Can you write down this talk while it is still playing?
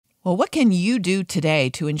Well, what can you do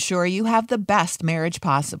today to ensure you have the best marriage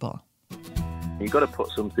possible? You've got to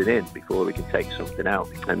put something in before we can take something out.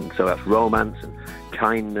 And so that's romance and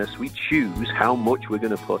kindness. We choose how much we're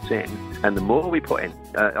going to put in. And the more we put in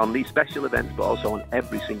on these special events, but also on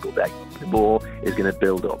every single day, the more is going to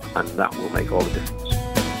build up. And that will make all the difference.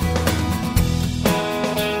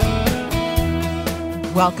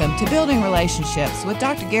 Welcome to Building Relationships with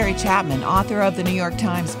Dr. Gary Chapman, author of the New York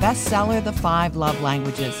Times bestseller, The 5 Love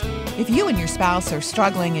Languages. If you and your spouse are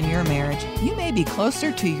struggling in your marriage, you may be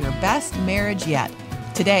closer to your best marriage yet.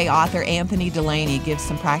 Today, author Anthony Delaney gives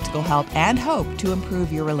some practical help and hope to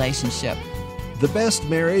improve your relationship. The Best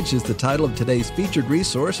Marriage is the title of today's featured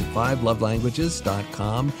resource at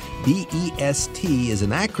 5lovelanguages.com. BEST is an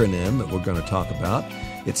acronym that we're going to talk about.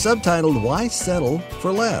 It's subtitled, Why Settle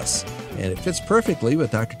for Less? And it fits perfectly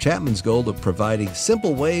with Dr. Chapman's goal of providing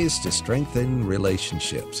simple ways to strengthen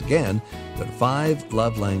relationships. Again, go to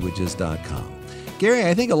 5lovelanguages.com. Gary,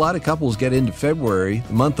 I think a lot of couples get into February,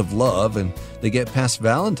 the month of love, and they get past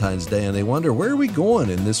Valentine's Day and they wonder, where are we going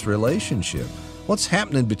in this relationship? What's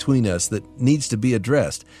happening between us that needs to be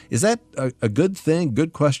addressed? Is that a good thing,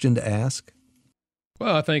 good question to ask?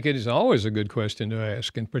 Well, I think it is always a good question to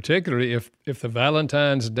ask, and particularly if the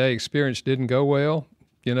Valentine's Day experience didn't go well,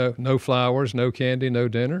 you know, no flowers, no candy, no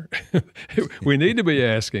dinner. We need to be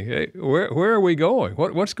asking, hey, where are we going?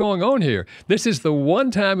 What's going on here? This is the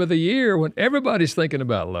one time of the year when everybody's thinking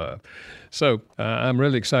about love. So I'm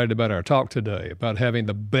really excited about our talk today, about having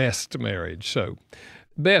the best marriage. So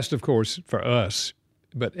best, of course, for us,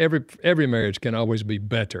 but every marriage can always be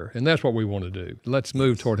better, and that's what we want to do. Let's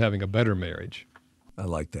move toward having a better marriage. I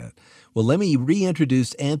like that. Well, let me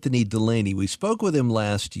reintroduce Anthony Delaney. We spoke with him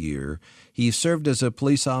last year. He served as a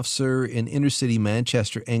police officer in inner-city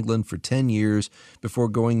Manchester, England for 10 years before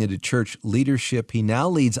going into church leadership. He now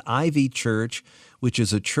leads Ivy Church, which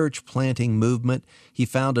is a church planting movement. He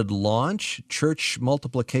founded Launch, Church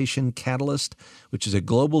Multiplication Catalyst, which is a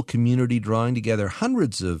global community drawing together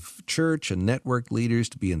hundreds of church and network leaders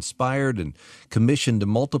to be inspired and commissioned to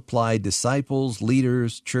multiply disciples,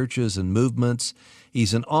 leaders, churches, and movements.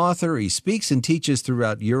 He's an author. He speaks and teaches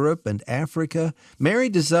throughout Europe and Africa.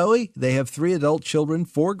 Married to Zoe, they have 3 adult children,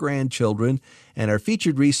 4 grandchildren, and our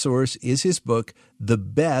featured resource is his book, The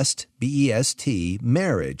Best, B-E-S-T,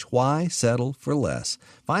 Marriage, Why Settle for Less.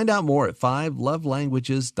 Find out more at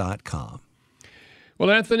 5lovelanguages.com.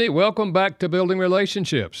 Well, Anthony, welcome back to Building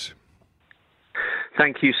Relationships.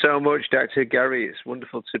 Thank you so much, Dr. Gary. It's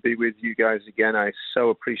wonderful to be with you guys again. I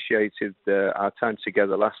so appreciated our time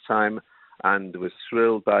together last time, and was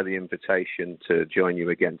thrilled by the invitation to join you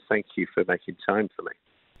again. Thank you for making time for me.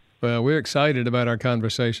 Well, we're excited about our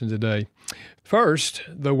conversation today. First,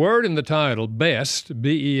 the word in the title, BEST,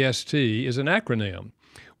 B-E-S-T, is an acronym.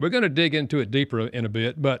 We're going to dig into it deeper in a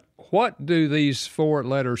bit, but what do these 4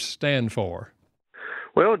 letters stand for?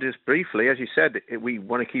 Well, just briefly, as you said, we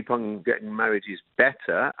want to keep on getting marriages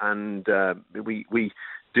better, and we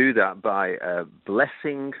do that by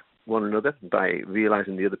blessing one another, by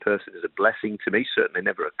realizing the other person is a blessing to me, certainly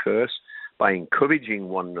never a curse, by encouraging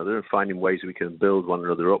one another and finding ways we can build one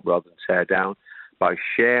another up rather than tear down, by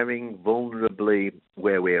sharing vulnerably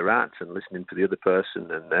where we're at and listening to the other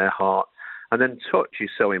person and their heart. And then touch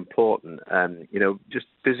is so important, just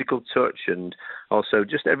physical touch, and also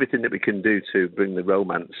just everything that we can do to bring the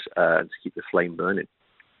romance and to keep the flame burning.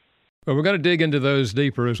 Well, we're going to dig into those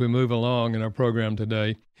deeper as we move along in our program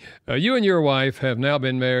today. You and your wife have now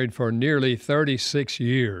been married for nearly 36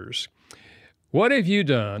 years. What have you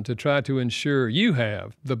done to try to ensure you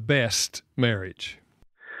have the best marriage?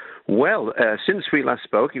 Well, since we last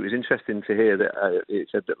spoke, it was interesting to hear that it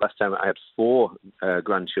said that last time I had 4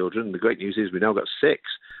 grandchildren. The great news is we now got 6.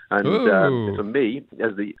 And for me,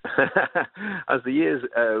 as the as the years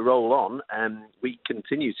roll on, we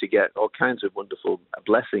continue to get all kinds of wonderful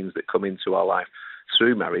blessings that come into our life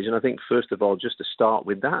through marriage. And I think, first of all, just to start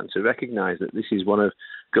with that and to recognize that this is one of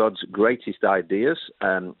God's greatest ideas,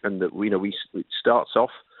 and that it starts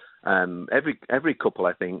off. Every couple,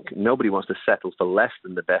 I think, nobody wants to settle for less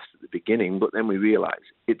than the best at the beginning, but then we realize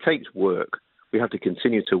it takes work. We have to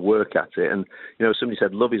continue to work at it. And, somebody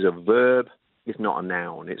said love is a verb, it's not a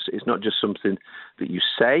noun. It's not just something that you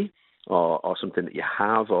say or something that you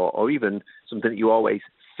have or even something that you always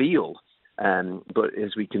feel. But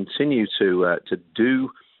as we continue to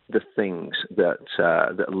do the things that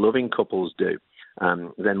loving couples do,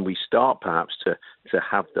 then we start perhaps to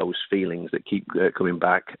have those feelings that keep coming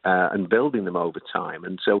back and building them over time.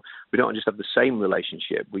 And so we don't just have the same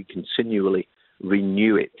relationship, we continually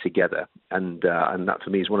renew it together. And that for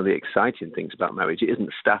me is one of the exciting things about marriage. It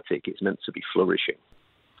isn't static, it's meant to be flourishing.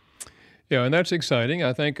 Yeah, and that's exciting.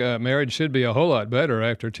 I think marriage should be a whole lot better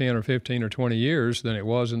after 10 or 15 or 20 years than it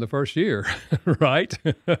was in the first year, right?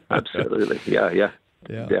 Absolutely. Yeah.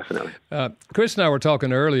 Definitely. Chris and I were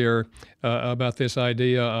talking earlier about this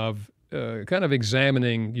idea of kind of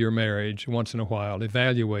examining your marriage once in a while,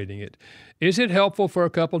 evaluating it. Is it helpful for a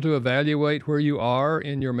couple to evaluate where you are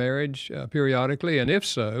in your marriage periodically? And if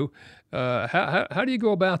so, how do you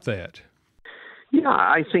go about that? Yeah,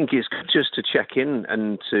 I think it's good just to check in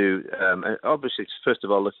and to obviously, first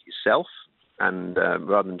of all, look at yourself, and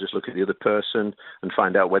rather than just look at the other person and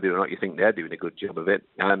find out whether or not you think they're doing a good job of it.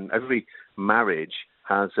 Every marriage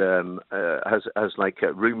has like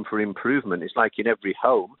a room for improvement. It's like in every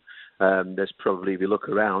home, there's probably, if you look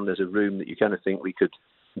around, there's a room that you kind of think we could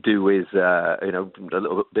do with a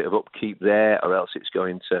little bit of upkeep there, or else it's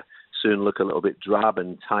going to soon look a little bit drab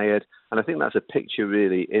and tired. And I think that's a picture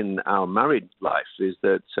really in our married life, is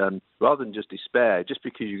that rather than just despair, just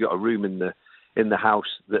because you've got a room in the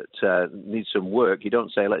house that needs some work, you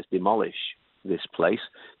don't say, let's demolish this place.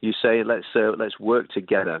 You say, let's work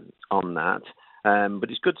together on that. But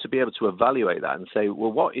it's good to be able to evaluate that and say,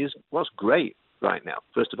 well, what's great right now?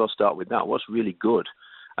 First of all, start with that. What's really good?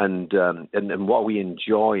 And what are we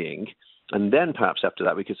enjoying? And then perhaps after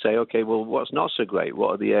that, we could say, okay, well, what's not so great?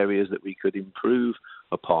 What are the areas that we could improve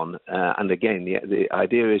upon? And again, the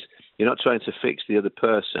idea is you're not trying to fix the other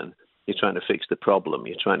person. You're trying to fix the problem.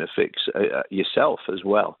 You're trying to fix yourself as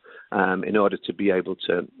well, in order to be able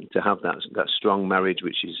to have that strong marriage,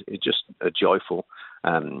 which is just a joyful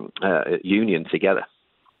union together.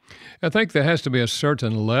 I think there has to be a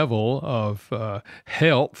certain level of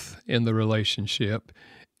health in the relationship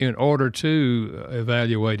in order to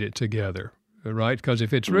evaluate it together, right? Because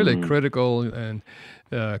if it's really critical and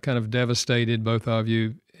kind of devastated, both of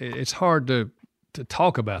you, it's hard to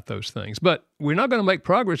talk about those things. But we're not going to make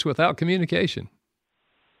progress without communication.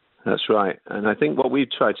 That's right. And I think what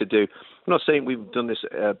we've tried to do, I'm not saying we've done this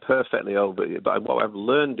perfectly over, but what I've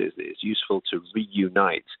learned is that it's useful to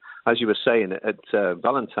reunite. As you were saying, at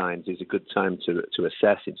Valentine's is a good time to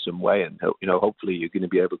assess in some way, and hopefully you're going to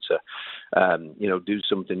be able to do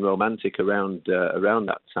something romantic around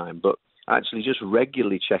that time. But actually, just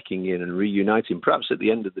regularly checking in and reuniting, perhaps at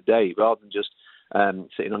the end of the day, rather than just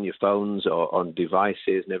sitting on your phones or on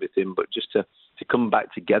devices and everything, but just to come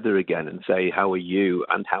back together again and say, how are you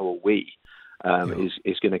and how are we?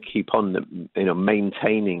 Is going to keep on,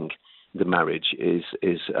 maintaining the marriage is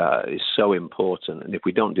so important. And if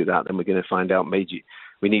we don't do that, then we're going to find out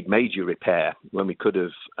we need major repair when we could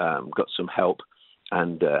have got some help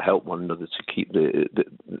and help one another to keep the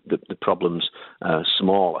problems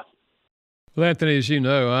smaller. Well, Anthony, as you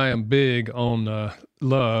know, I am big on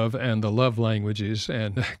love and the love languages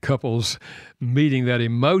and couples meeting that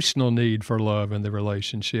emotional need for love in the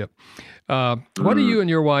relationship. What do you and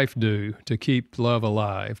your wife do to keep love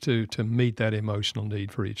alive, to meet that emotional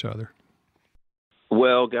need for each other?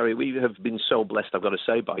 Well, Gary, we have been so blessed, I've got to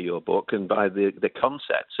say, by your book and by the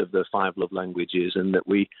concepts of the 5 love languages, and that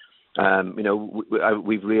we've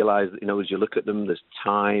realized, as you look at them, there's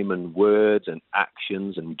time and words and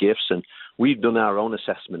actions and gifts, and we've done our own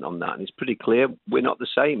assessment on that, and it's pretty clear we're not the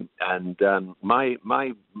same. And my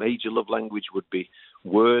major love language would be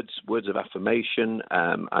words of affirmation.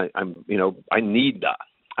 I need that,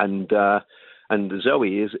 and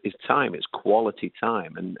Zoe is time. It's quality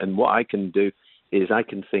time, and what I can do is I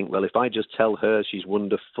can think, well, if I just tell her she's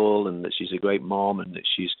wonderful and that she's a great mom and that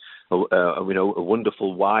she's a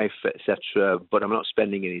wonderful wife, etc., but I'm not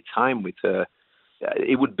spending any time with her,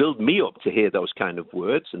 it would build me up to hear those kind of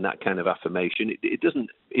words and that kind of affirmation.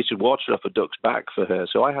 It's water off a duck's back for her.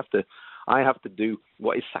 So I have to do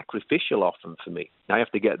what is sacrificial often for me. I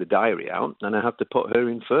have to get the diary out and I have to put her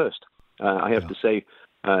in first. I have to say,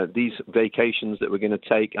 these vacations that we're going to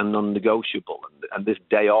take are non-negotiable, and this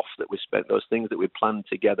day off that we spent, those things that we planned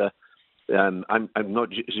together, I'm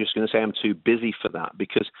not just going to say I'm too busy for that,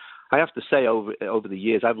 because I have to say over the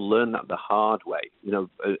years I've learned that the hard way.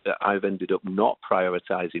 I've ended up not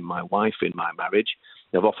prioritizing my wife in my marriage.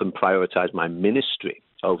 I've often prioritized my ministry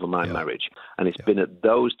over my marriage, and it's been at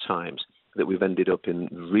those times that we've ended up in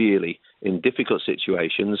difficult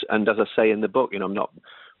situations. And as I say in the book, I'm not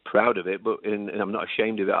proud of it, and I'm not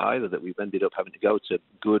ashamed of it either, that we've ended up having to go to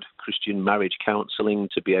good Christian marriage counseling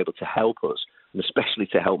to be able to help us, and especially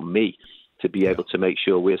to help me to be able to make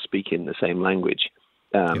sure we're speaking the same language,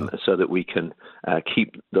 so that we can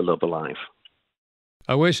keep the love alive.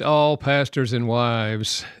 I wish all pastors and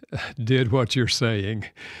wives did what you're saying,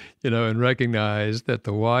 and recognize that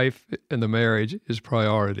the wife and the marriage is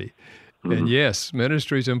priority. And yes,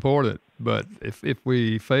 ministry is important, But if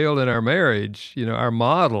we fail in our marriage, our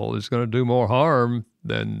model is going to do more harm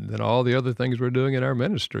than all the other things we're doing in our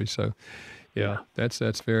ministry. So, yeah, that's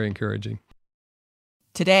very encouraging.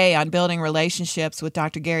 Today on Building Relationships with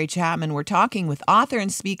Dr. Gary Chapman, we're talking with author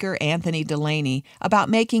and speaker Anthony Delaney about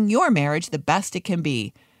making your marriage the best it can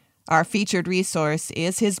be. Our featured resource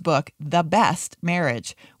is his book, The Best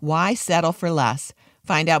Marriage: Why Settle for Less.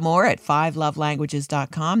 Find out more at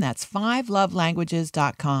 5lovelanguages.com. That's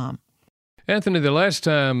 5lovelanguages.com. Anthony, the last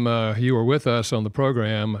time you were with us on the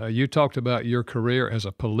program, you talked about your career as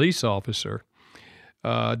a police officer.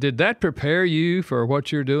 Did that prepare you for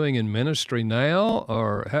what you're doing in ministry now,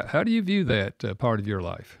 or how do you view that part of your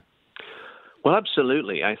life? Well,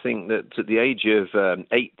 absolutely. I think that at the age of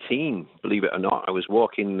 18, believe it or not, I was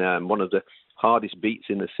walking one of the hardest beats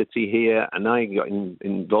in the city here, and I got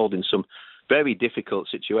involved in some very difficult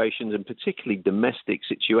situations, and particularly domestic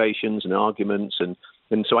situations and arguments. And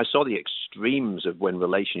so I saw the extremes of when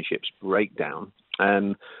relationships break down.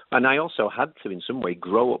 And I also had to, in some way,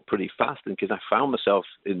 grow up pretty fast, because I found myself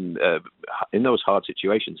in those hard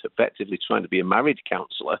situations, effectively trying to be a marriage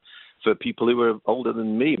counselor for people who were older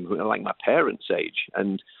than me, who are like my parents' age,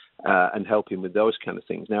 and helping with those kind of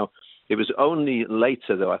things. Now, it was only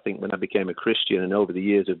later, though, I think, when I became a Christian and over the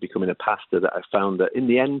years of becoming a pastor, that I found that in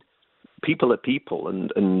the end, people are people,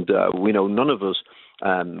 and none of us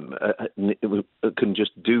can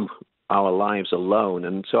just do our lives alone.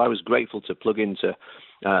 And so I was grateful to plug into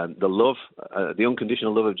the love, the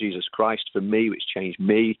unconditional love of Jesus Christ for me, which changed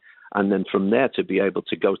me. And then from there to be able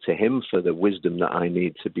to go to him for the wisdom that I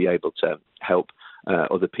need to be able to help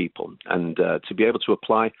other people, and to be able to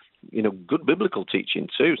apply, good biblical teaching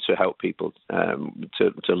too, to help people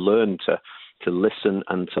to learn to listen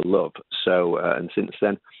and to love. So, and since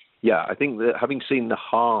then, yeah, I think that having seen the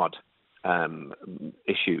hard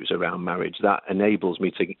issues around marriage, that enables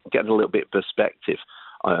me to get a little bit of perspective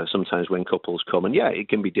sometimes when couples come. And yeah, it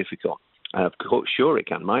can be difficult. Of course, sure it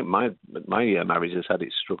can. My marriage has had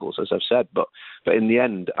its struggles, as I've said, but in the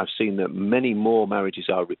end, I've seen that many more marriages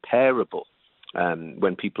are repairable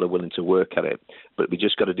when people are willing to work at it. But we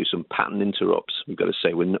just got to do some pattern interrupts. We've got to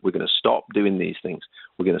say we're going to stop doing these things.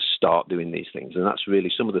 We're going to start doing these things, and that's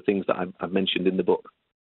really some of the things that I've mentioned in the book.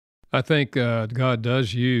 I think God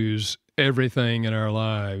does use everything in our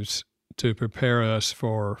lives to prepare us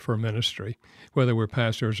for ministry, whether we're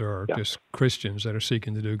pastors or just Christians that are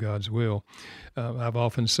seeking to do God's will. I've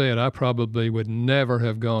often said I probably would never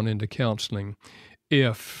have gone into counseling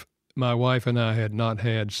if my wife and I had not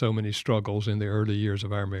had so many struggles in the early years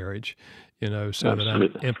of our marriage, so Absolutely.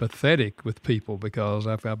 That I'm empathetic with people because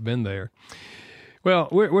I've been there. Well,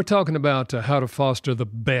 we're talking about how to foster the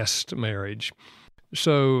best marriage.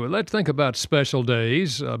 So let's think about special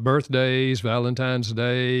days, birthdays, Valentine's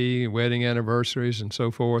Day, wedding anniversaries, and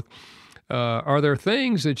so forth. Are there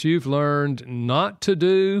things that you've learned not to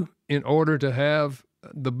do in order to have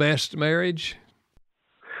the best marriage?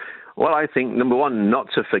 Well, I think, number one, not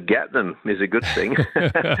to forget them is a good thing.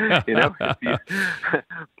 If you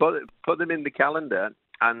put them in the calendar.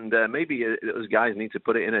 And maybe those guys need to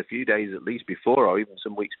put it in a few days at least before, or even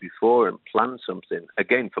some weeks before, and plan something.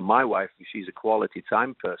 Again, for my wife, she's a quality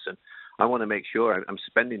time person. I want to make sure I'm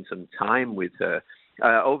spending some time with her.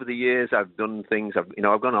 Over the years, I've done things. I've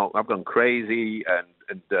gone crazy,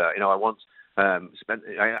 and I once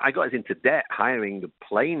I got us into debt hiring a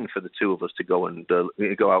plane for the two of us to go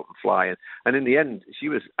out and fly. And in the end, she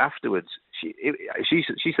was afterwards.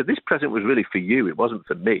 She said, "This present was really for you. It wasn't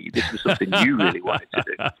for me. This was something you really wanted to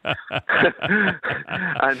do."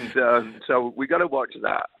 And so we got to watch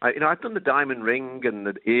that. I've done the diamond ring and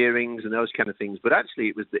the earrings and those kind of things, but actually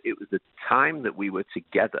it was the time that we were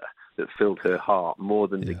together that filled her heart more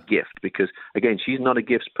than the gift. Because again, she's not a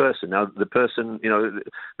gifts person. Now, the person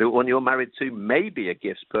the one you're married to may be a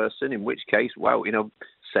gifts person, in which case, wow,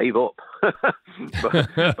 save up.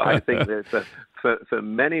 but I think that for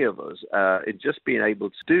many of us, it's just being able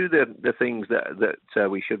to do the things that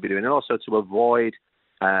we should be doing, and also to avoid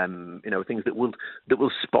things that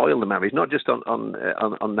will spoil the marriage, not just on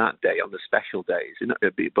that day, on the special days,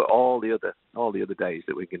 but all the other days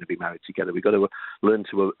that we're going to be married together. We've got to learn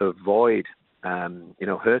to avoid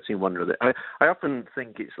hurting one another. I often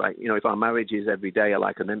think it's like, if our marriages every day are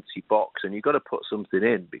like an empty box, and you've got to put something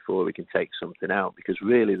in before we can take something out, because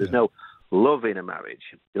really there's no love in a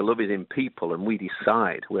marriage. The love is in people, and we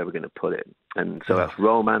decide where we're going to put it. And so that's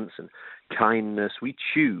romance and kindness. We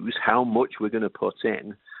choose how much we're going to put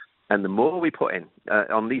in, and the more we put in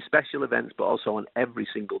on these special events, but also on every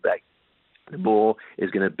single day, the more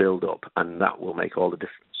is going to build up, and that will make all the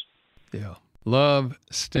difference. Yeah. Love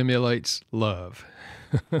stimulates love.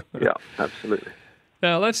 Yeah, absolutely.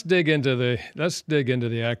 Now let's dig into the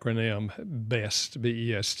acronym BEST,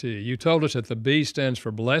 B-E-S-T. You told us that the B stands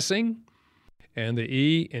for blessing, and the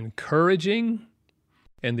E encouraging,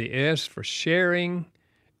 and the S for sharing,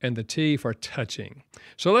 and the T for touching.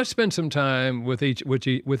 So let's spend some time with each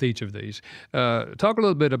of these. Talk a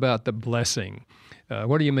little bit about the blessing.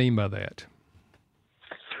 What do you mean by that?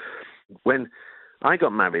 When I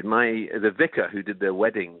got married, the vicar who did the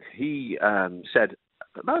wedding, he said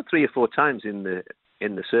about 3 or 4 times in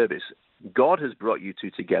the service, God has brought you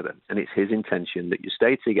two together, and it's His intention that you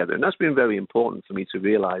stay together. And that's been very important for me to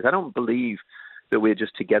realize. I don't believe that we're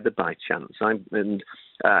just together by chance.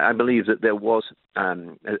 I believe that there was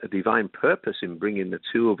a divine purpose in bringing the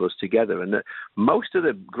two of us together, and that most of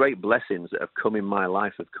the great blessings that have come in my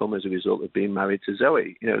life have come as a result of being married to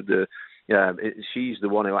Zoe. She's the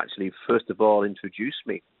one who actually, first of all, introduced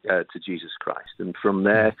me to Jesus Christ. And from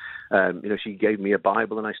there, she gave me a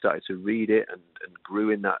Bible, and I started to read it and grew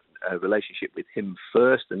in that relationship with Him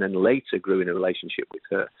first, and then later grew in a relationship with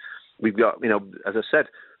her. We've got, as I said,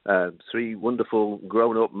 3 wonderful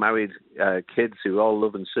grown-up married kids who all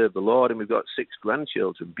love and serve the Lord, and we've got 6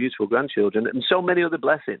 grandchildren, beautiful grandchildren, and so many other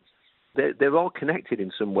blessings. They're all connected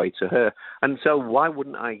in some way to her. And so why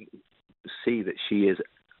wouldn't I see that she is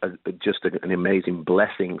just an amazing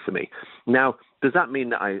blessing for me? Now, does that mean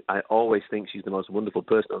that I always think she's the most wonderful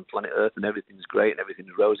person on planet Earth and everything's great and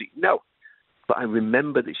everything's rosy? No. But I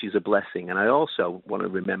remember that she's a blessing, and I also want to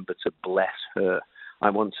remember to bless her. I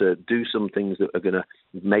want to do some things that are going to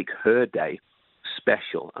make her day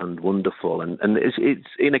special and wonderful. And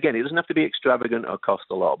again, it doesn't have to be extravagant or cost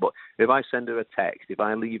a lot, but if I send her a text, if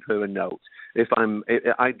I leave her a note, if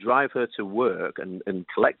I drive her to work and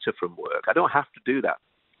collect her from work, I don't have to do that.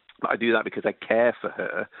 But I do that because I care for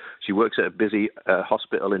her. She works at a busy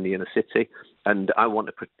hospital in the inner city, and I want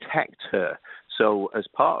to protect her. So as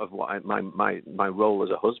part of what my role as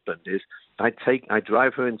a husband is, I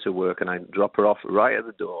drive her into work and I drop her off right at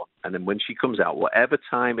the door. And then when she comes out, whatever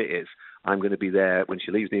time it is, I'm going to be there. When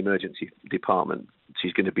she leaves the emergency department,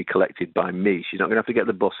 she's going to be collected by me. She's not going to have to get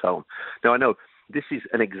the bus home. Now, I know this is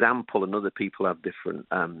an example, and other people have different,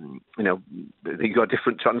 they've got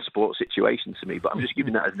different transport situations to me, but I'm just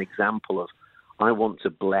giving that as an example of I want to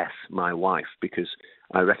bless my wife because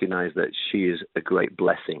I recognize that she is a great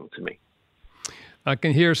blessing to me. I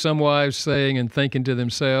can hear some wives saying and thinking to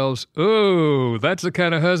themselves, "Oh, that's the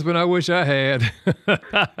kind of husband I wish I had."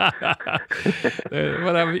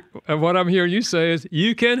 What I'm hearing you say is,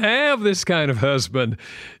 you can have this kind of husband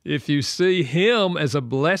if you see him as a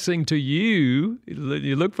blessing to you.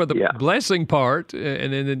 You look for the blessing part,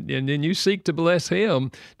 and then you seek to bless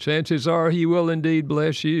him. Chances are he will indeed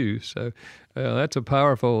bless you. So that's a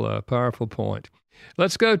powerful point.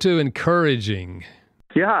 Let's go to encouraging.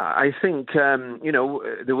 Yeah, I think,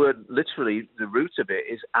 the word, literally, the root of it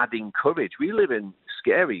is adding courage. We live in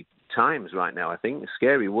scary times right now, I think, a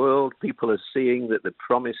scary world. People are seeing that the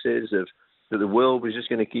promises of that the world was just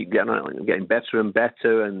going to keep getting better and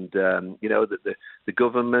better, and, that the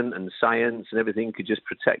government and science and everything could just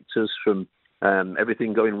protect us from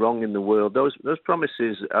everything going wrong in the world. Those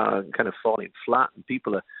promises are kind of falling flat, and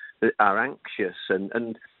people are anxious.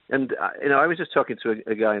 And I was just talking to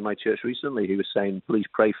a guy in my church recently who was saying, please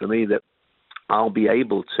pray for me that I'll be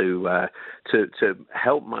able to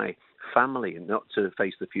help my family and not to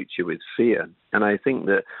face the future with fear. And I think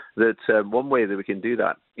that one way that we can do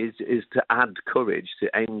that is to add courage, to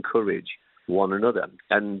encourage one another,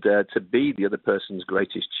 and to be the other person's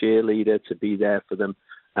greatest cheerleader, to be there for them,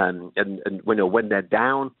 and when they're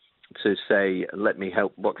down, to say, let me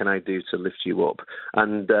help, what can I do to lift you up?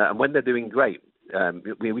 And when they're doing great,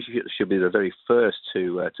 we should be the very first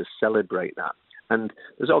to celebrate that. And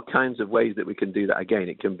there's all kinds of ways that we can do that. Again,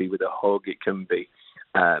 it can be with a hug, it can be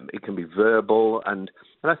verbal, and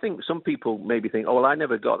I think some people maybe think, oh, well, I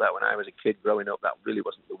never got that when I was a kid growing up. That really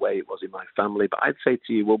wasn't the way it was in my family. But I'd say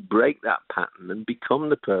to you, well, break that pattern and become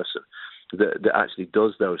the person that actually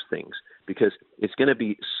does those things, because it's going to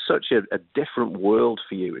be such a different world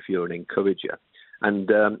for you if you're an encourager.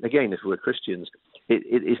 And again, if we're Christians,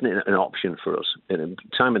 it isn't an option for us. And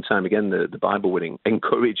time again, the Bible would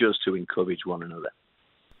encourage us to encourage one another.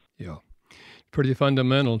 Yeah. Pretty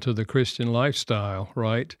fundamental to the Christian lifestyle,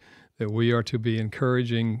 right? That we are to be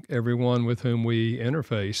encouraging everyone with whom we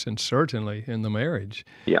interface, and certainly in the marriage.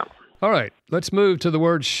 Yeah. All right. Let's move to the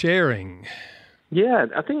word sharing. Yeah,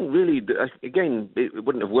 I think really, again, it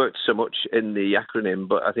wouldn't have worked so much in the acronym,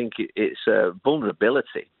 but I think it's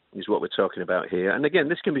vulnerability is what we're talking about here. And again,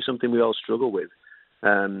 this can be something we all struggle with.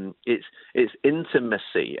 It's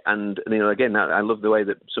intimacy, and again, I love the way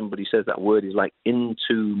that somebody says that word is like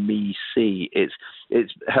into me see. It's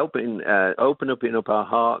helping opening up our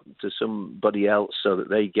heart to somebody else so that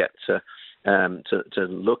they get to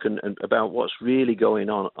look and about what's really going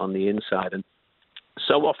on the inside. And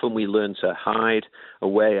so often we learn to hide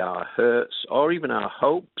away our hurts or even our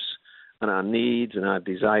hopes and our needs and our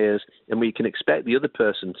desires, and we can expect the other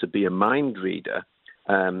person to be a mind reader.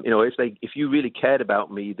 If you really cared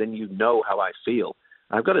about me, then you know how I feel.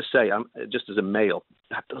 I've got to say, I'm just as a male,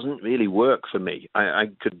 that doesn't really work for me. I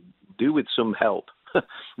could do with some help,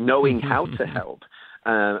 knowing how to help.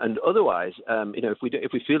 And otherwise,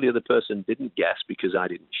 if we feel the other person didn't guess because I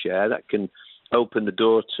didn't share, that can open the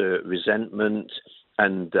door to resentment,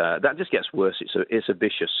 and that just gets worse. It's a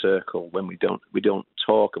vicious circle when we don't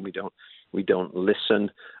talk and we don't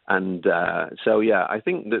listen. And I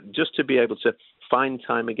think that just to be able to find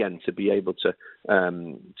time again to be able to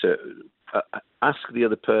ask the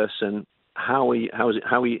other person how is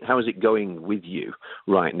it going with you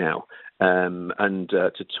right now, and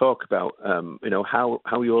to talk about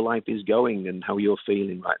how your life is going and how you're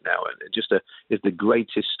feeling right now. And just is the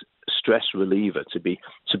greatest stress reliever to be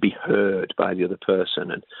heard by the other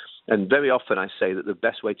person. And very often I say that the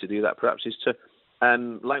best way to do that perhaps is to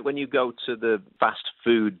like when you go to the fast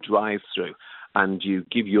food drive-through and you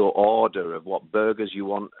give your order of what burgers you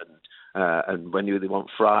want and when they want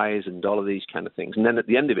fries and all of these kind of things. And then at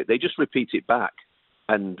the end of it, they just repeat it back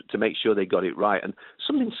and to make sure they got it right. And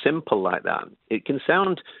something simple like that, it can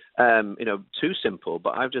sound too simple,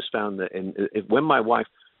 but I've just found that when my wife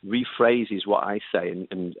rephrases what I say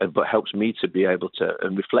but helps me to be able to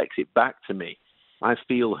and reflects it back to me, I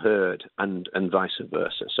feel heard, and vice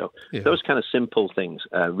versa. So those kind of simple things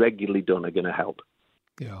regularly done are going to help.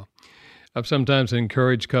 Yeah. I've sometimes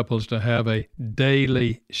encouraged couples to have a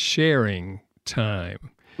daily sharing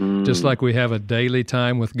time. Just like we have a daily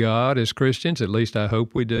time with God as Christians, at least I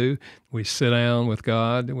hope we do. We sit down with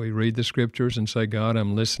God, we read the scriptures and say, God,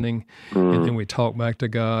 I'm listening, and then we talk back to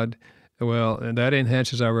God. Well, and that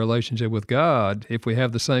enhances our relationship with God. If we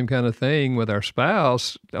have the same kind of thing with our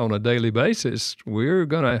spouse on a daily basis, we're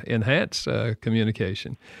going to enhance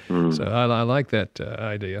communication. So I like that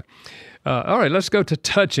idea. All right, let's go to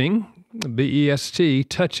touching, B-E-S-T,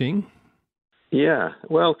 touching. Yeah,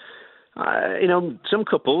 well, some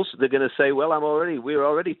couples, they're going to say, well, we're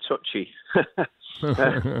already touchy.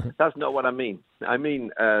 That's not what I mean. I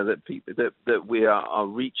mean that we are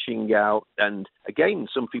reaching out, and again,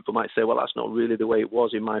 some people might say, well, that's not really the way it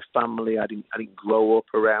was in my family. I didn't grow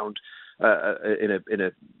up around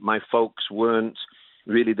my folks weren't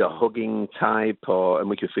really the hugging type, and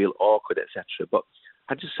we could feel awkward, etc. But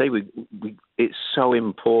I just say it's so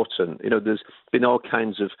important. There's been all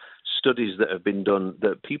kinds of studies that have been done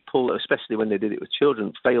that people, especially when they did it with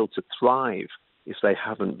children, fail to thrive if they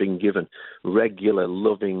haven't been given regular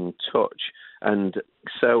loving touch. And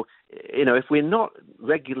so, if we're not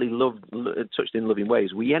regularly touched in loving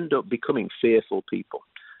ways, we end up becoming fearful people.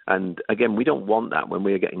 And again, we don't want that when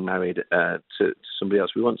we're getting married to somebody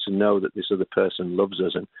else. We want to know that this other person loves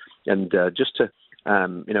us, and just to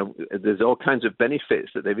there's all kinds of benefits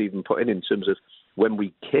that they've even put in terms of when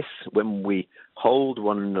we kiss, when we hold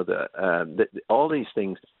one another, all these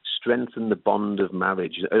things strengthen the bond of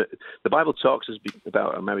marriage. The Bible talks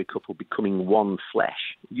about a married couple becoming one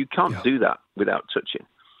flesh. You can't do that without touching.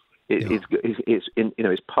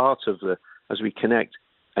 It's part of as we connect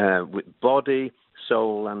with body,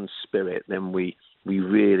 soul, and spirit, then we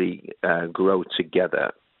really grow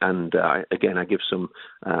together. And again, I give some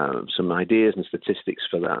ideas and statistics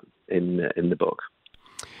for that in the book.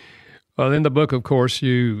 Well, in the book, of course,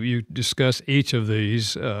 you discuss each of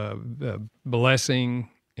these: blessing,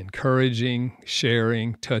 encouraging,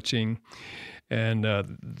 sharing, touching. And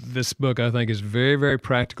this book, I think, is very, very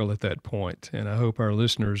practical at that point. And I hope our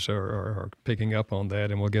listeners are picking up on that,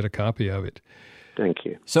 and we'll get a copy of it. Thank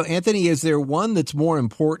you. So, Anthony, is there one that's more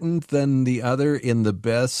important than the other in the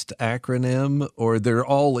BEST acronym, or they're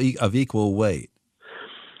all of equal weight?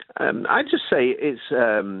 I'd just say it's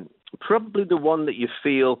probably the one that you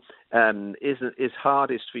feel is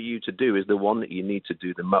hardest for you to do is the one that you need to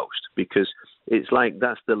do the most, because it's like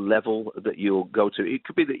that's the level that you'll go to. It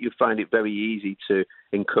could be that you find it very easy to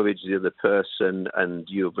encourage the other person and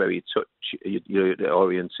you're very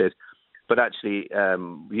touch-oriented. But actually,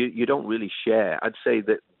 you don't really share. I'd say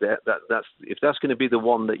that's if that's going to be the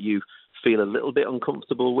one that you feel a little bit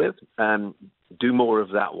uncomfortable with, do more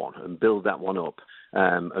of that one and build that one up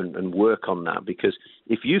and work on that. Because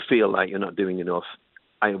if you feel like you're not doing enough,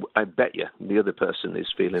 I bet you the other person is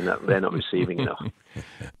feeling that they're not receiving enough.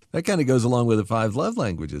 That kind of goes along with the 5 love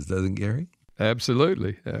languages, doesn't it, Gary?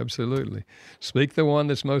 Absolutely, absolutely. Speak the one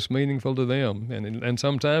that's most meaningful to them, and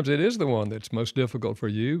sometimes it is the one that's most difficult for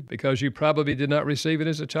you because you probably did not receive it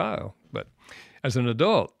as a child. But as an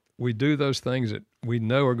adult, we do those things that we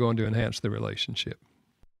know are going to enhance the relationship.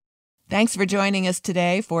 Thanks for joining us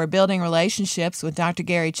today for Building Relationships with Dr.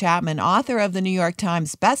 Gary Chapman, author of the New York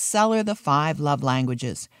Times bestseller, The 5 Love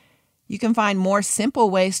Languages. You can find more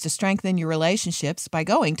simple ways to strengthen your relationships by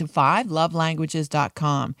going to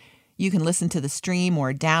 5lovelanguages.com. You can listen to the stream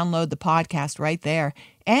or download the podcast right there,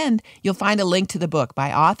 and you'll find a link to the book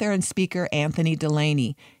by author and speaker Anthony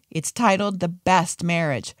Delaney. It's titled The Best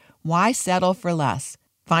Marriage: Why Settle for Less?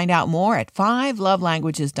 Find out more at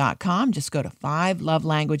 5lovelanguages.com. Just go to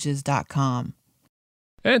 5lovelanguages.com.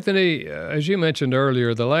 Anthony, as you mentioned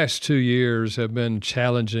earlier, the last 2 years have been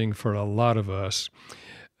challenging for a lot of us.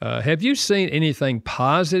 Have you seen anything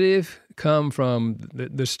positive come from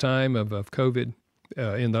this time of COVID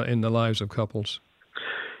in the lives of couples?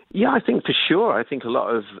 Yeah, I think for sure. I think a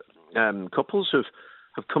lot of couples have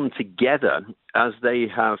come together as they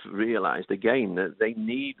have realized again that they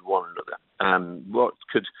need one another. What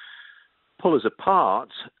could pull us apart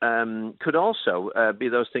could also be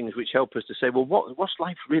those things which help us to say, well, what's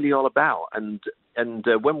life really all about? And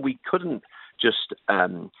when we couldn't just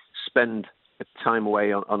spend time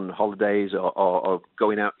away on holidays or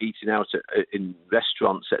going out, eating out in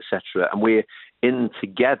restaurants, etc., and we're in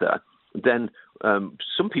together, then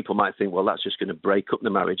some people might think, well, that's just going to break up the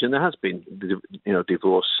marriage. And there has been,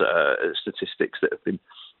 divorce statistics that have been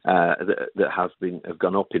have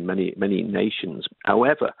gone up in many nations.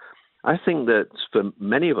 However, I think that for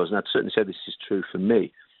many of us, and I'd certainly say this is true for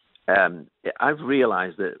me, I've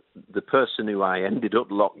realized that the person who I ended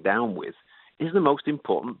up locked down with is the most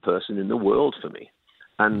important person in the world for me.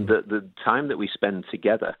 And the time that we spend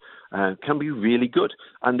together can be really good,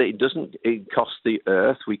 and it cost the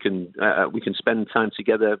earth. We can spend time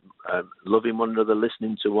together, loving one another,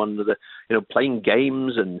 listening to one another, playing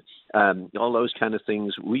games and all those kind of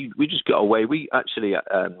things. We just got away. We actually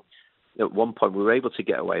at one point we were able to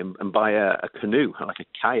get away and buy a canoe, like a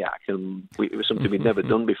kayak, and it was something we'd never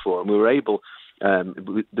done before, and we were able.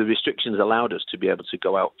 The restrictions allowed us to be able to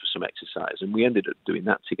go out for some exercise, and we ended up doing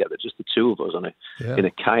that together, just the two of us in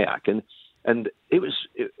a kayak, and it was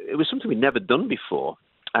something we'd never done before,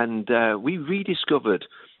 and we rediscovered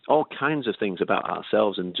all kinds of things about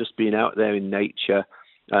ourselves and just being out there in nature,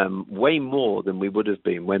 way more than we would have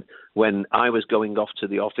been when I was going off to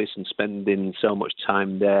the office and spending so much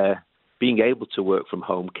time there. Being able to work from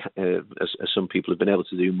home, as some people have been able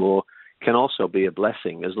to do more, can also be a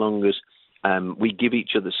blessing as long as we give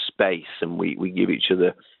each other space and we give each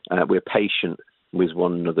other, we're patient with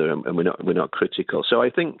one another and we're not critical. So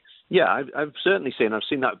I think, I've certainly seen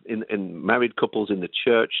that in married couples in the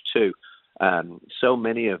church too. So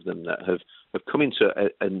many of them that have come into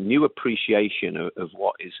a new appreciation of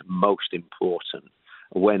what is most important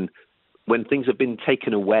when things have been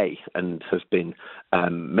taken away and have been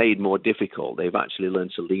made more difficult. They've actually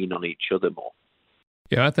learned to lean on each other more.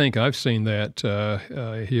 Yeah, I think I've seen that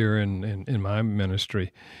here in my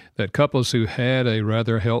ministry, that couples who had a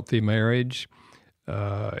rather healthy marriage,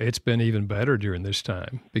 it's been even better during this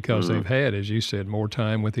time because they've had, as you said, more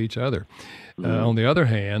time with each other. On the other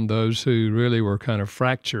hand, those who really were kind of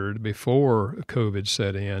fractured before COVID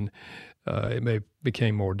set in, it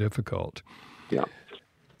became more difficult. Yeah.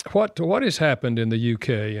 What has happened in the UK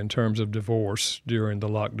in terms of divorce during the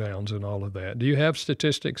lockdowns and all of that? Do you have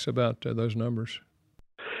statistics about those numbers?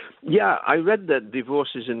 Yeah, I read that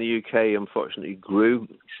divorces in the UK unfortunately grew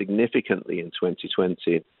significantly in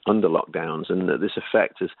 2020 under lockdowns, and that this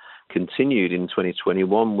effect has continued in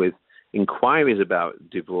 2021 with inquiries about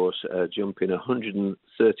divorce jumping 136%.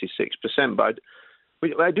 But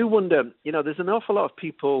I do wonder, there's an awful lot of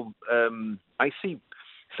people, I see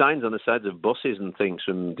signs on the sides of buses and things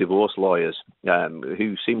from divorce lawyers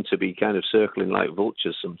who seem to be kind of circling like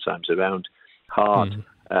vultures sometimes around hard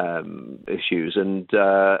issues. And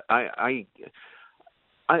I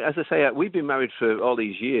as I say, we've been married for all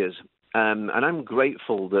these years, and I'm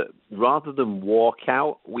grateful that rather than walk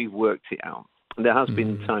out, we've worked it out. And there has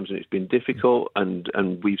been times when it's been difficult, and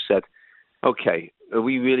we've said, okay,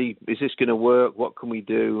 is this going to work? What can we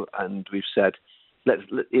do? And we've said,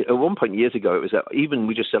 at one point years ago, it was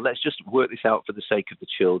we just said, let's just work this out for the sake of the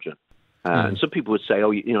children. And some people would say,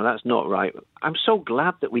 that's not right. I'm so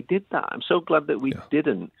glad that we did that. I'm so glad that we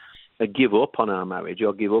didn't give up on our marriage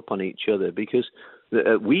or give up on each other, because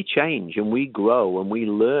we change and we grow and we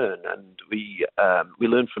learn, and we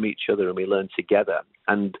learn from each other and we learn together.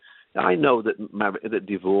 And I know that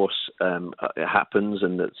divorce happens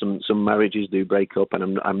and that some marriages do break up,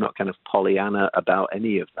 and I'm not kind of Pollyanna about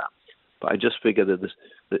any of that. But I just figure that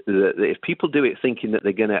if people do it thinking that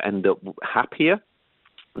they're going to end up happier,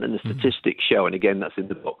 then the statistics show, and again, that's in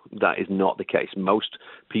the book, that is not the case. Most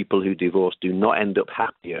people who divorce do not end up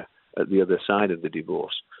happier at the other side of the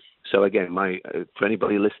divorce. So again, for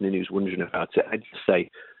anybody listening who's wondering about it, I'd just say,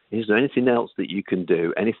 is there anything else that you can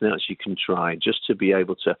do, anything else you can try, just to be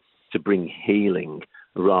able to bring healing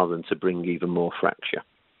rather than to bring even more fracture?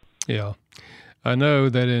 Yeah. I know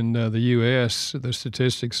that in the U.S., the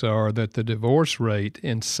statistics are that the divorce rate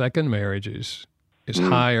in second marriages is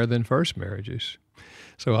higher than first marriages.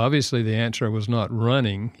 So obviously the answer was not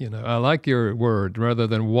running. I like your word, rather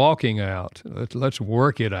than walking out. Let's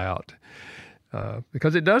work it out,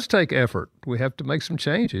 because it does take effort. We have to make some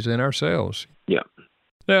changes in ourselves. Yeah.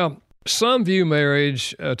 Now, some view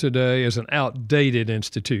marriage today as an outdated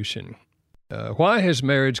institution. Why has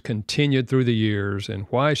marriage continued through the years, and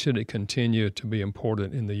why should it continue to be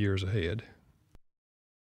important in the years ahead?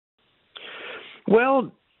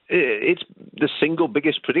 Well, it's the single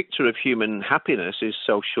biggest predictor of human happiness is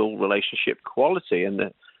social relationship quality.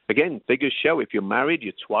 And again, figures show if you're married,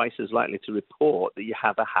 you're twice as likely to report that you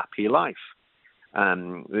have a happy life.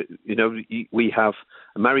 We have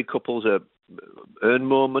married couples earn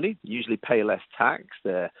more money, usually pay less tax,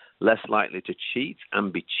 they're less likely to cheat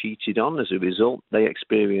and be cheated on. As a result, they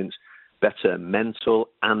experience better mental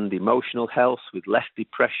and emotional health with less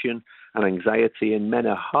depression and anxiety, and men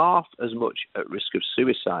are half as much at risk of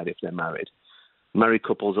suicide if they're married. Married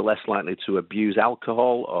couples are less likely to abuse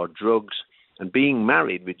alcohol or drugs, and being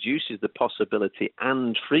married reduces the possibility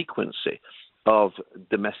and frequency of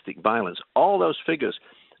domestic violence. All those figures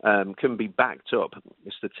can be backed up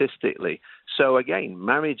statistically. So again,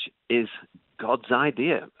 marriage is God's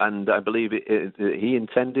idea, and I believe He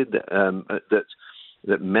intended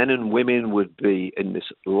that men and women would be in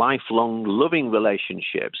this lifelong loving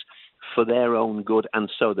relationships for their own good,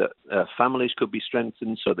 and so that families could be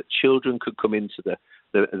strengthened, so that children could come into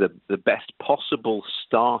the best possible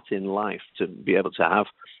start in life to be able to have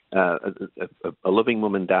a loving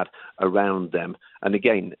mum and dad around them. And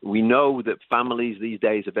again, we know that families these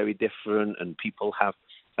days are very different, and people have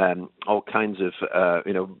all kinds of,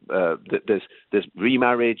 there's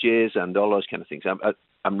remarriages and all those kind of things.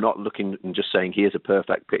 I'm not looking and just saying here's a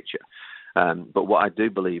perfect picture. But what I do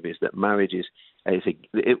believe is that marriage is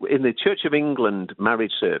in the Church of England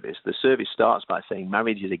marriage service, the service starts by saying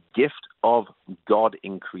marriage is a gift of God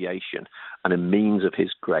in creation and a means of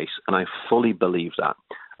His grace. And I fully believe that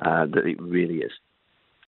it really is.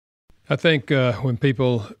 I think when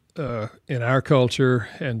people in our culture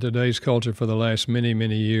and today's culture for the last many,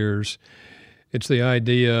 many years, it's the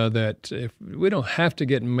idea that if we don't have to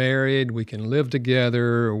get married, we can live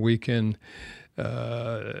together, we can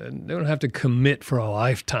don't have to commit for a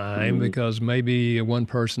lifetime because maybe one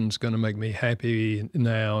person's going to make me happy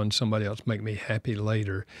now and somebody else make me happy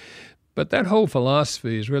later. But that whole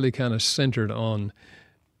philosophy is really kind of centered on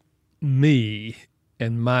me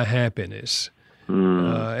and my happiness.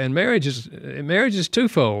 And marriage is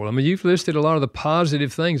twofold. I mean, you've listed a lot of the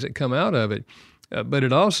positive things that come out of it, but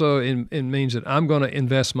it also it means that I'm going to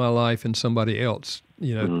invest my life in somebody else,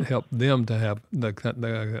 help them to have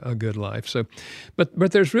a good life. So,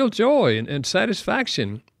 but there's real joy and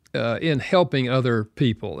satisfaction in helping other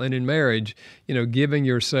people, and in marriage, giving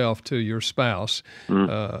yourself to your spouse.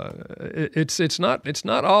 It's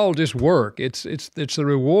not all just work. It's the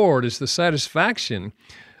reward. It's the satisfaction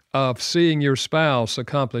of seeing your spouse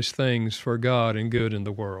accomplish things for God and good in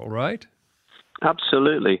the world, right?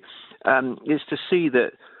 Absolutely. Is to see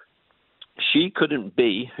that she couldn't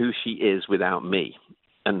be who she is without me,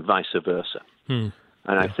 and vice versa. And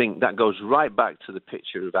I think that goes right back to the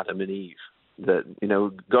picture of Adam and Eve. That,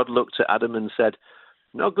 God looked at Adam and said,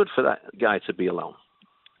 no good for that guy to be alone.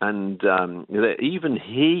 And that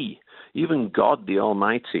even God the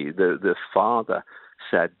Almighty, the Father,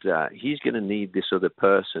 said he's going to need this other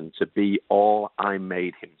person to be all I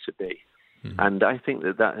made him to be. And I think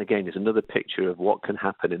that again is another picture of what can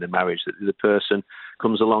happen in a marriage, that the person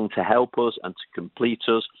comes along to help us and to complete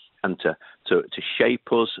us and to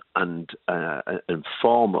shape us and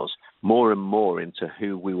form us more and more into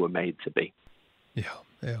who we were made to be.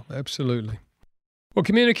 Yeah, absolutely. Well,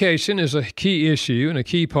 communication is a key issue and a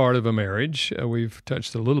key part of a marriage. We've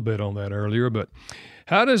touched a little bit on that earlier, but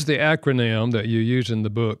how does the acronym that you use in the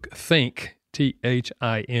book, THINK,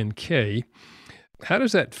 T-H-I-N-K, how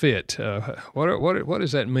does that fit? What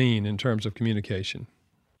does that mean in terms of communication?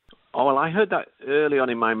 Oh, well, I heard that early on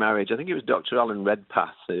in my marriage. I think it was Dr. Alan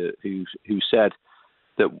Redpath who said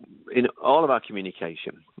that in all of our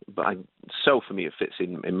communication, but so for me it fits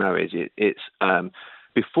in marriage, it's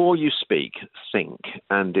before you speak, think,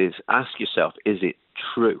 and ask yourself, is it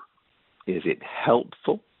true? Is it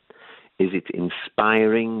helpful? Is it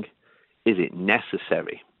inspiring? Is it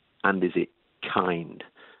necessary? And is it kind?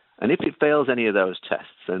 And if it fails any of those tests,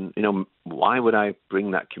 then, why would I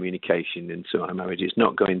bring that communication into my marriage? It's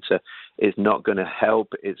not going to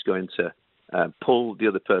help. It's going to pull the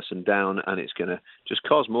other person down, and it's going to just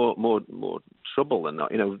cause more trouble than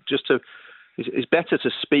not. It's better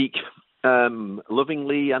to speak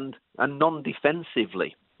lovingly and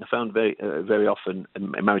non-defensively. I found very often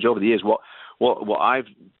in marriage over the years, what I've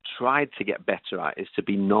tried to get better at is to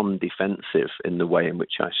be non-defensive in the way in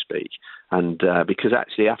which I speak, and because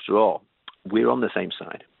actually, after all, we're on the same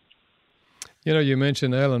side. You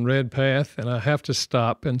mentioned Alan Redpath, and I have to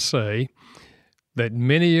stop and say that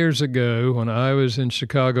many years ago, when I was in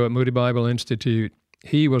Chicago at Moody Bible Institute,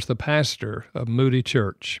 he was the pastor of Moody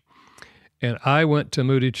Church. And I went to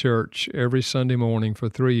Moody Church every Sunday morning for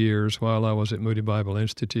 3 years while I was at Moody Bible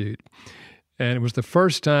Institute. And it was the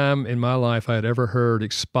first time in my life I had ever heard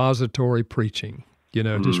expository preaching,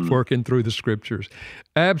 just working through the scriptures.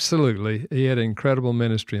 Absolutely. He had an incredible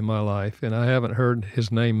ministry in my life, and I haven't heard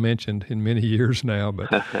his name mentioned in many years now.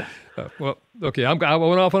 But, well, okay, I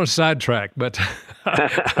went off on a sidetrack, but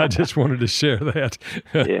I just wanted to share that.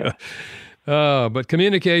 Yeah. But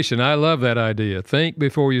communication, I love that idea. Think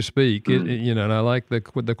before you speak, and I like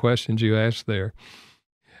the questions you asked there.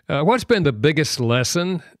 What's been the biggest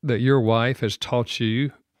lesson that your wife has taught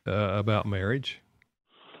you about marriage?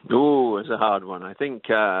 Oh, it's a hard one. I think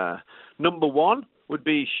number one would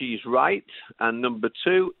be she's right, and number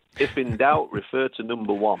two, if in doubt, refer to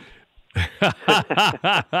number one. I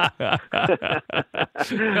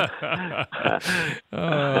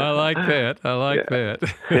like that.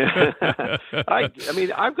 I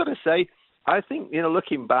mean, I've got to say, I think,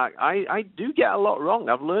 looking back, I do get a lot wrong.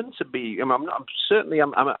 I've learned to be.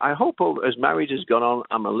 I hope as marriage has gone on,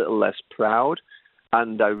 I'm a little less proud,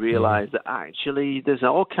 and I realize that actually there's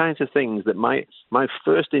all kinds of things that my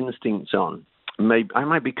first instincts on I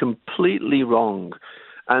might be completely wrong.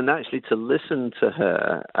 And actually, to listen to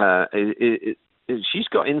her, she's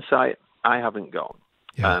got insight I haven't got.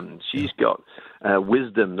 Yeah. She's got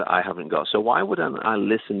wisdom that I haven't got. So why wouldn't I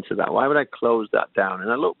listen to that? Why would I close that down? And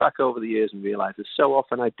I look back over the years and realize that so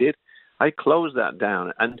often I closed that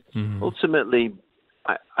down. And ultimately,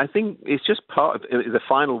 I think it's just part of the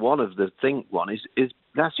final one of the think one is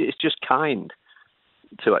it's just kind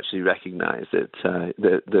to actually recognize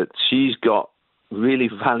that she's got really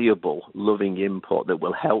valuable, loving input that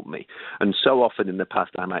will help me. And so often in the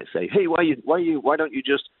past, I might say, "Hey, why don't you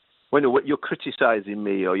just, you're criticizing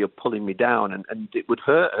me or you're pulling me down," and it would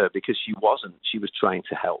hurt her because she wasn't. She was trying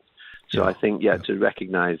to help. So I think, to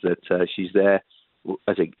recognize that she's there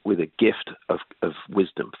with a gift of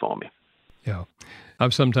wisdom for me. Yeah,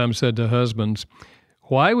 I've sometimes said to husbands,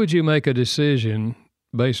 "Why would you make a decision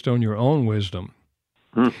based on your own wisdom?"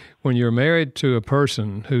 When you're married to a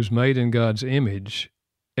person who's made in God's image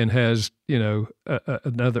and has,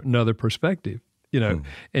 another perspective,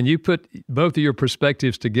 and you put both of your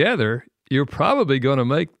perspectives together, you're probably going to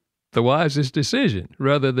make the wisest decision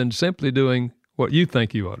rather than simply doing what you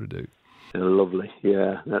think you ought to do. Lovely.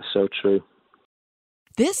 Yeah, that's so true.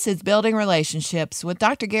 This is Building Relationships with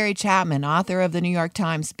Dr. Gary Chapman, author of the New York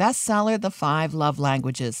Times bestseller, The 5 Love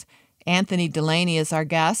Languages. Anthony Delaney is our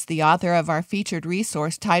guest, the author of our featured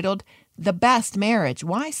resource titled The Best Marriage,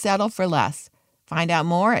 Why Settle for Less? Find out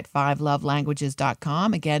more at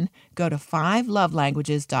 5lovelanguages.com. Again, go to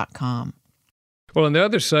 5lovelanguages.com. Well, in the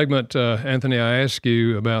other segment, Anthony, I asked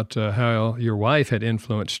you about how your wife had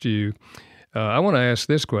influenced you. I want to ask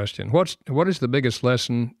this question. What is the biggest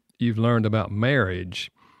lesson you've learned about marriage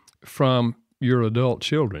from your adult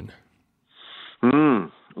children?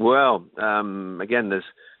 Well, again, there's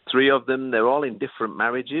 3 of them. They're all in different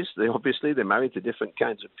marriages. They're married to different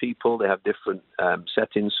kinds of people. They have different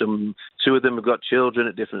settings. 2 of them have got children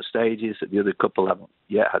at different stages. The other couple haven't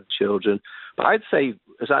yet had children. But I'd say,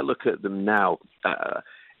 as I look at them now,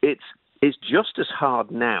 it's just as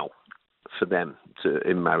hard now for them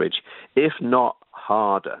in marriage, if not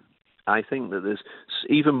harder. I think that there's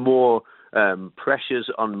even more pressures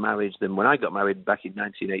on marriage than when I got married back in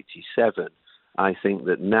 1987. I think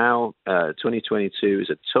that now, 2022 is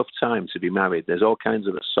a tough time to be married. There's all kinds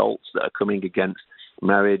of assaults that are coming against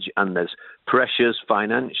marriage, and there's pressures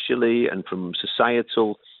financially and from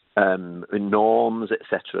societal norms,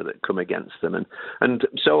 etc., that come against them. And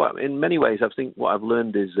so in many ways, I think what I've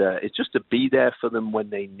learned is it's just to be there for them when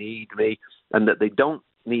they need me, and that they don't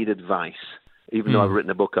need advice, even though I've written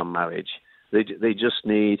a book on marriage. They just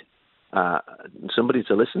need somebody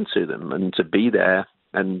to listen to them and to be there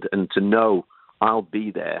and to know I'll be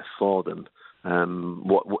there for them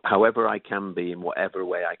however I can be, in whatever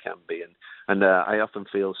way I can be. And I often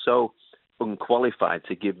feel so unqualified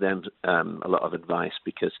to give them a lot of advice,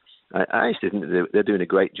 because I actually think they're doing a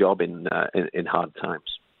great job in hard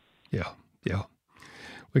times. Yeah.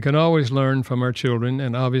 We can always learn from our children,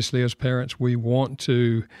 and obviously as parents, we want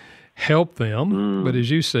to help them. But as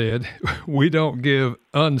you said, we don't give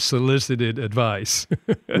unsolicited advice.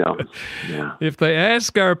 No. Yeah. If they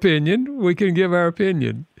ask our opinion, we can give our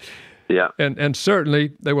opinion. Yeah. And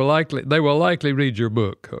certainly they will likely read your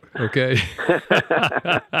book, okay?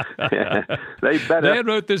 Yeah, they better. Dad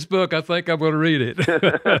wrote this book. I think I'm going to read it.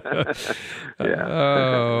 Yeah.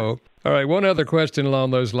 Oh. All right, one other question along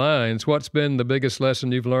those lines. What's been the biggest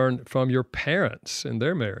lesson you've learned from your parents in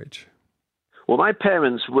their marriage? Well, my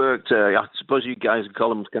parents worked, I suppose you guys call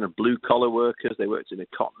them kind of blue-collar workers. They worked in a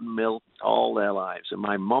cotton mill all their lives. And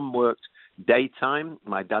my mom worked daytime.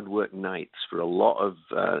 My dad worked nights for a lot of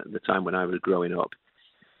the time when I was growing up.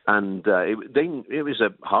 And it was a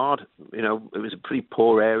hard, it was a pretty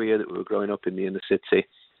poor area that we were growing up in, the inner city.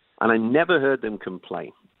 And I never heard them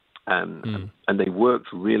complain. And they worked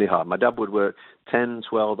really hard. My dad would work 10,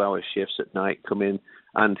 12-hour shifts at night, come in,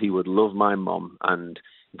 and he would love my mom, and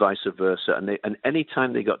vice versa. And any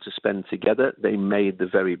time they got to spend together, they made the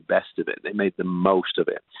very best of it. They made the most of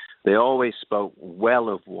it. They always spoke well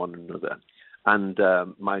of one another. And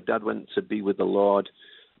my dad went to be with the Lord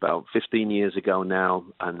about 15 years ago now,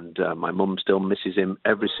 and my mum still misses him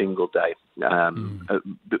every single day.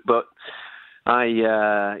 But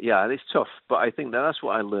it's tough. But I think that's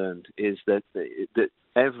what I learned, is that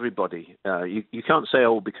everybody, you can't say,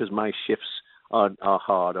 because my shifts are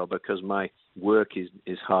hard, or because my work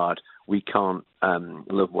is hard, we can't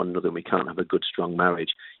love one another, and we can't have a good, strong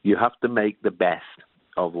marriage. You have to make the best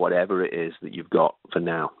of whatever it is that you've got for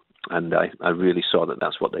now. And I really saw that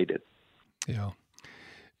that's what they did. Yeah.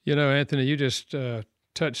 Anthony, you just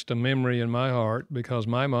touched a memory in my heart, because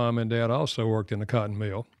my mom and dad also worked in the cotton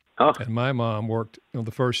mill. Oh. And my mom worked on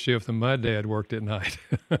the first shift, and my dad worked at night.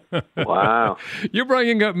 Wow. You're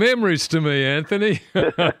bringing up memories to me, Anthony.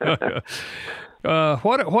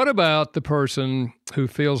 What about the person who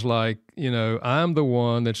feels like, I'm the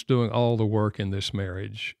one that's doing all the work in this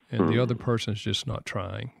marriage, and the other person's just not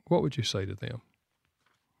trying? What would you say to them?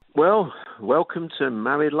 Well, welcome to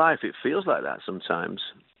married life. It feels like that sometimes.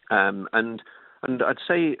 And I'd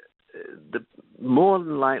say the more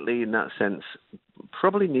than likely, in that sense,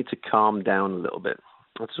 probably need to calm down a little bit.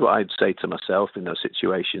 That's what I'd say to myself in those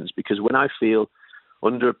situations, because when I feel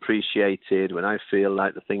underappreciated, when I feel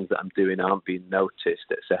like the things that I'm doing aren't being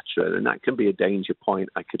noticed, etc., then that can be a danger point.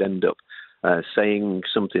 I could end up saying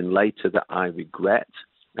something later that I regret.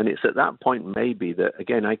 And it's at that point maybe that,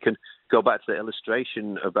 again, I can go back to the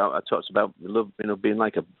illustration I talked about love, being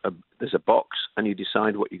like there's a box, and you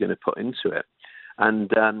decide what you're going to put into it.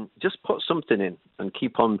 And just put something in and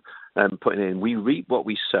keep on putting in. We reap what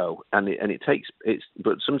we sow,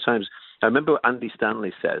 but sometimes, I remember what Andy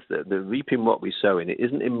Stanley says, that the reaping what we sow in, it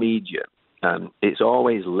isn't immediate. It's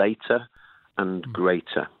always later and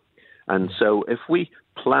greater. And so if we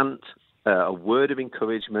plant a word of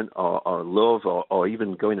encouragement or love, or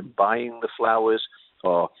even going and buying the flowers,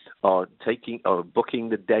 or booking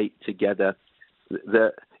the date together,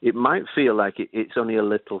 that it might feel like it's only a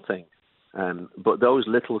little thing. But those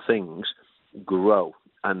little things grow,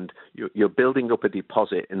 and you're building up a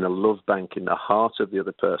deposit in the love bank in the heart of the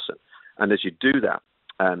other person. And as you do that,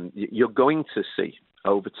 you're going to see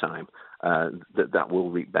over time that will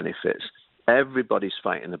reap benefits. Everybody's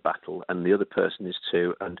fighting a battle, and the other person is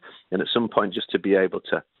too. And at some point, just to be able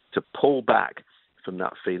to pull back from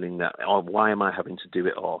that feeling that, why am I having to do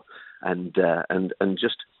it all? And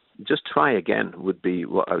just try again would be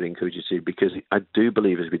what I would encourage you to do, because I do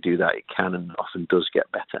believe as we do that, it can and often does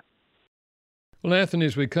get better. Well, Anthony,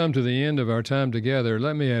 as we come to the end of our time together,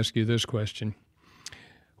 let me ask you this question.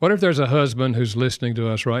 What if there's a husband who's listening to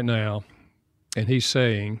us right now, and he's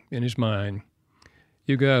saying in his mind,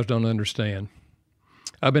 you guys don't understand.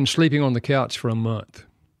 I've been sleeping on the couch for a month.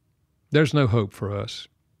 There's no hope for us.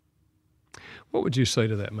 What would you say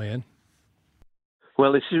to that man?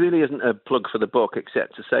 Well, this really isn't a plug for the book,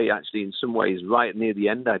 except to say, actually, in some ways, right near the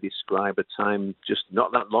end, I describe a time just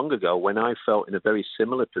not that long ago when I felt in a very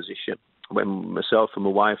similar position, when myself and my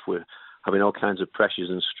wife were having all kinds of pressures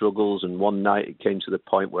and struggles. And one night it came to the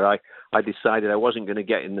point where I decided I wasn't going to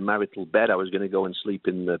get in the marital bed. I was going to go and sleep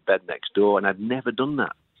in the bed next door. And I'd never done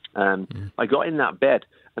that. I got in that bed,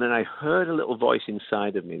 and then I heard a little voice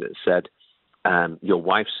inside of me that said, your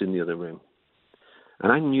wife's in the other room.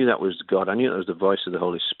 And I knew that was God. I knew that was the voice of the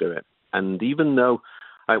Holy Spirit. And even though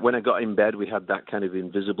when I got in bed, we had that kind of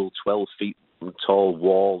invisible 12 feet tall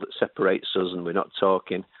wall that separates us and we're not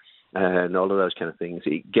talking, and all of those kind of things.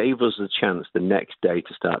 It gave us the chance the next day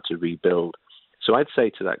to start to rebuild. So I'd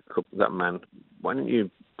say to that man, why don't you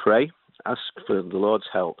pray, ask for the Lord's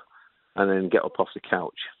help, and then get up off the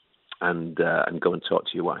couch and go and talk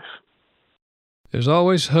to your wife. There's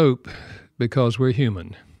always hope because we're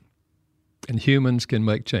human, and humans can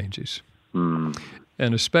make changes, and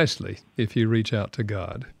especially if you reach out to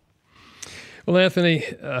God. Well, Anthony,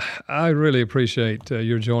 I really appreciate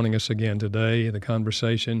your joining us again today in the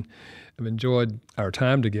conversation. I've enjoyed our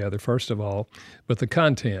time together, first of all, but the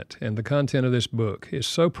content of this book is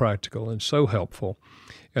so practical and so helpful.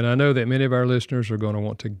 And I know that many of our listeners are going to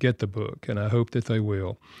want to get the book, and I hope that they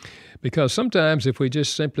will. Because sometimes if we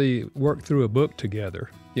just simply work through a book together,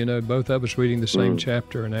 both of us reading the same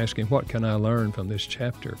chapter and asking, what can I learn from this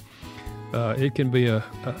chapter? It can be a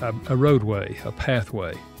roadway, a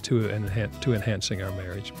pathway to enhancing our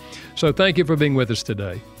marriage. So thank you for being with us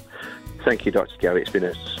today. Thank you, Dr. Gary. It's been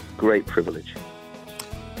a great privilege.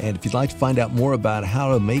 And if you'd like to find out more about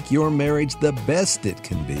how to make your marriage the best it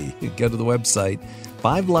can be, go to the website,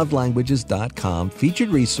 5lovelanguages.com. Featured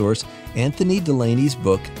resource, Anthony Delaney's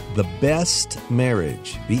book, The Best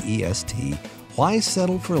Marriage, BEST, Why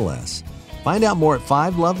Settle for Less. Find out more at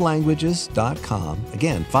 5lovelanguages.com.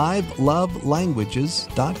 Again,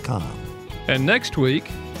 5lovelanguages.com. And next week,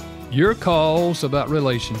 your calls about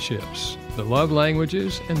relationships, the love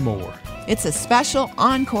languages, and more. It's a special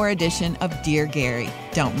encore edition of Dear Gary.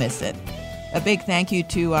 Don't miss it. A big thank you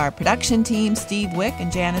to our production team, Steve Wick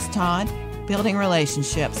and Janice Todd. Building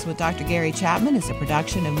Relationships with Dr. Gary Chapman is a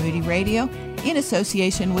production of Moody Radio in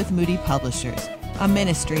association with Moody Publishers, a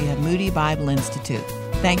ministry of Moody Bible Institute.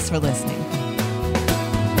 Thanks for listening.